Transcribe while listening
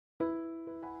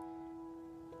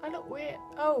look weird.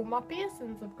 Oh, my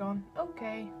piercings have gone.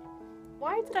 Okay.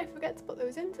 Why did I forget to put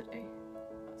those in today?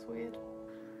 That's weird.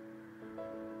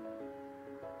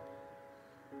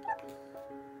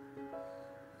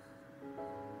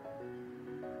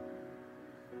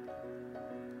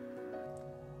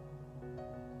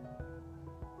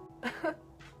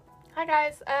 Hi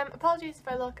guys, apologies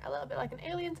if I look a little bit like an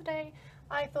alien today.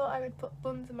 I thought I would put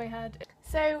buns in my head.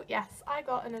 So yes, I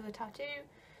got another tattoo.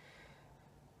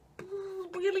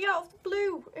 Really out of the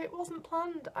blue. It wasn't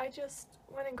planned. I just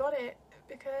went and got it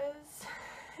because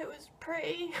it was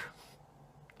pretty.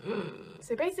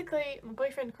 So basically my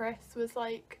boyfriend Chris was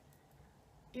like,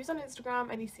 he was on Instagram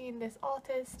and he seen this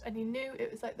artist and he knew it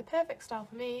was like the perfect style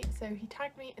for me, so he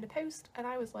tagged me in a post and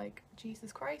I was like,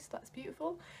 Jesus Christ, that's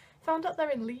beautiful. Found out they're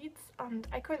in Leeds and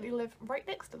I currently live right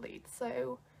next to Leeds,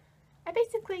 so I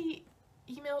basically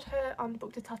emailed her and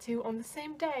booked a tattoo on the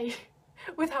same day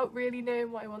without really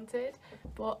knowing what I wanted,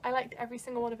 but I liked every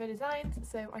single one of her designs,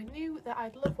 so I knew that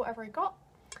I'd love whatever I got.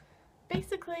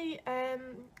 Basically,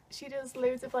 she does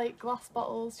loads of like glass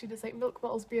bottles, she does like milk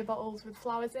bottles, beer bottles with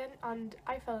flowers in, and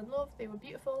I fell in love. They were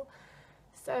beautiful,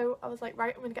 so I was like,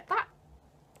 right, I'm gonna get that.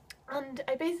 And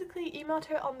I basically emailed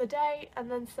her on the day and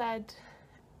then said,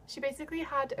 she basically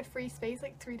had a free space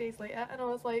like 3 days later, and I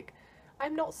was like,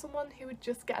 I'm not someone who would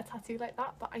just get a tattoo like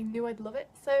that, but I knew I'd love it,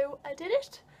 so I did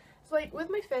it. So like with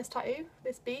my first tattoo,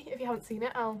 this bee, if you haven't seen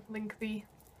it, I'll link the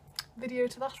video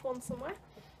to that one somewhere.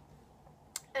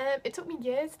 It took me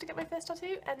years to get my first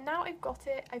tattoo, and now I've got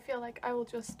it, I feel like I will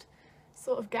just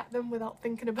sort of get them without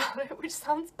thinking about it, which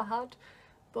sounds bad,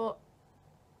 but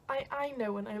I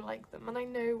know when I like them, and I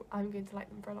know I'm going to like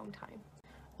them for a long time.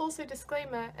 Also,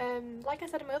 disclaimer, like I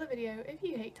said in my other video, if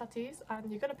you hate tattoos and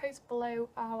you're going to post below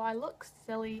how I look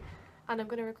silly and I'm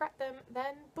going to regret them,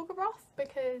 then bugger off,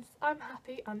 because I'm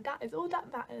happy and that is all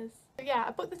that matters. So yeah,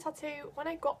 I booked the tattoo. When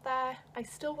I got there, I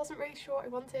still wasn't really sure what I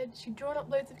wanted. She'd drawn up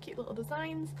loads of cute little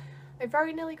designs. I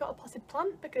very nearly got a potted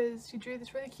plant because she drew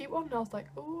this really cute one and I was like,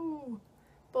 ooh.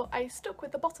 But I stuck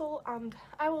with the bottle, and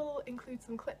I will include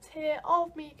some clips here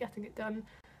of me getting it done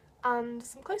and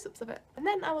some close-ups of it. And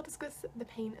then I will discuss the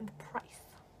pain and the price.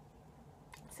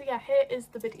 So yeah, here is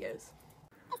the videos.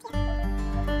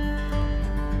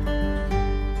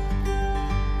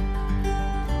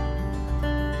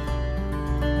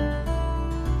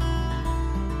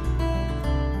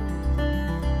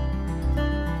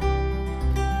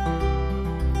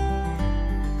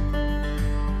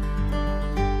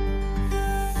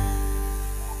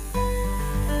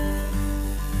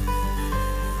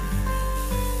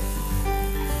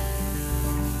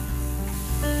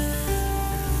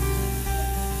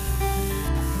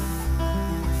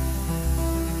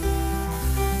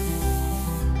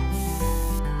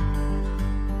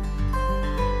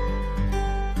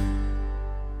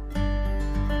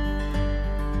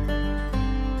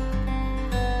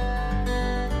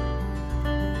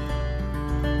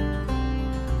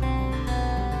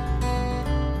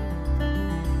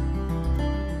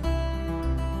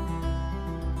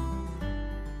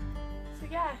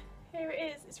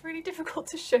 It's really difficult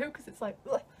to show because it's like,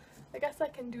 ugh. I guess I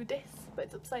can do this, but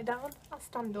it's upside down. I'll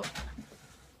stand up.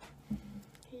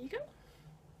 Here you go.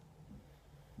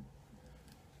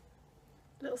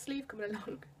 Little sleeve coming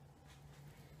along.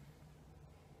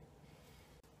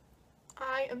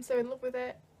 I am so in love with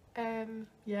it.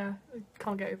 Yeah, I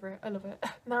can't get over it. I love it.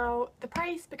 Now, the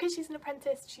price, because she's an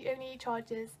apprentice, she only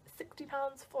charges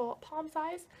 £60 for palm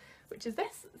size, which is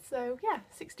this. So yeah,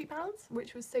 £60,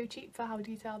 which was so cheap for how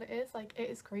detailed it is. Like, it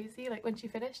is crazy. Like, when she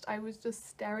finished, I was just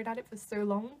staring at it for so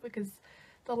long because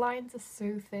the lines are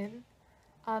so thin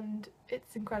and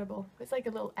it's incredible. It's like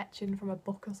a little etching from a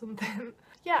book or something.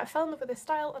 Yeah, I fell in love with this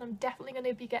style and I'm definitely going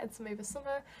to be getting some over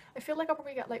summer. I feel like I'll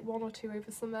probably get like 1 or 2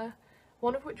 over summer.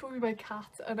 One of which will be my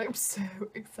cat, and I'm so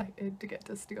excited to get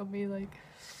Dusty on me, like,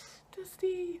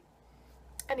 Dusty!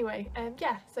 Anyway,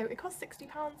 yeah, so it cost £60.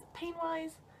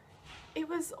 Pain-wise, it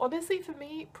was honestly, for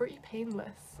me, pretty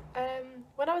painless.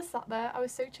 When I was sat there, I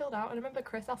was so chilled out, and I remember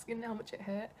Chris asking how much it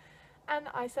hurt, and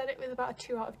I said it was about a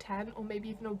 2 out of 10, or maybe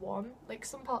even a 1. Like,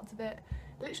 some parts of it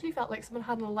literally felt like someone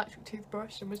had an electric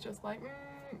toothbrush and was just like,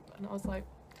 and I was like,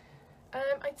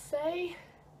 I'd say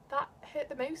that hurt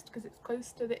the most because it's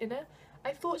close to the inner.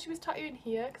 I thought she was tattooing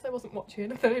here because I wasn't watching,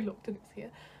 and then I looked and it's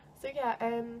here. So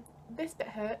yeah, this bit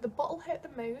hurt. The bottle hurt the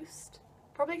most,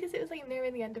 probably because it was like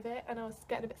nearing the end of it and I was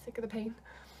getting a bit sick of the pain.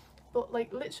 But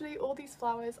like literally all these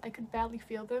flowers, I could barely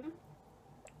feel them.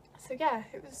 So yeah,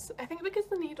 it was, I think because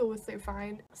the needle was so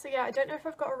fine. So yeah, I don't know if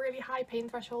I've got a really high pain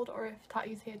threshold or if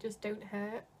tattoos here just don't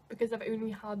hurt because I've only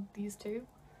had these 2.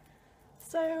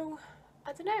 So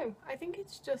I don't know, I think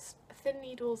it's just thin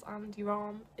needles and your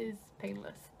arm is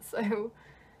painless, so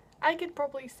I could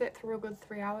probably sit through a good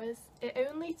 3 hours. It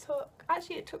only took,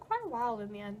 actually it took quite a while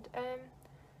in the end.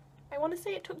 I want to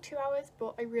say it took 2 hours,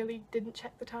 but I really didn't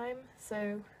check the time,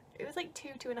 so it was like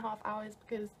 2.5 hours,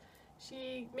 because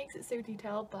she makes it so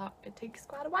detailed that it takes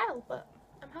quite a while, but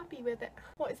I'm happy with it.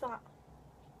 What is that?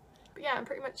 But yeah, I'm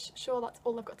pretty much sure that's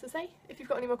all I've got to say. If you've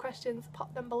got any more questions,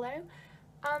 pop them below,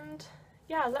 and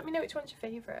yeah, let me know which one's your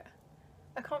favourite.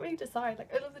 I can't really decide,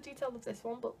 like I love the detail of this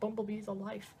one, but bumblebees are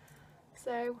life,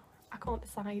 so I can't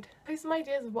decide. Post some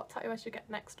ideas of what tattoo I should get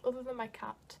next other than my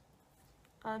cat,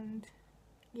 and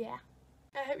yeah.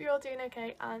 I hope you're all doing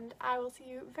okay, and I will see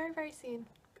you very, very soon.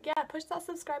 But yeah, push that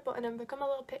subscribe button and become a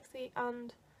little pixie,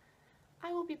 and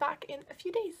I will be back in a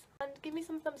few days. And give me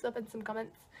some thumbs up and some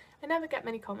comments. I never get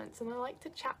many comments and I like to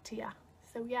chat to ya.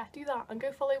 So yeah, do that and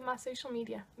go follow my social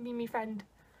media. Be me friend.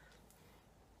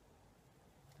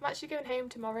 I'm actually going home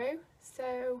tomorrow,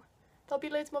 so there'll be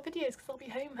loads more videos because I'll be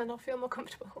home and I'll feel more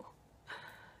comfortable.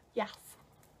 Yes.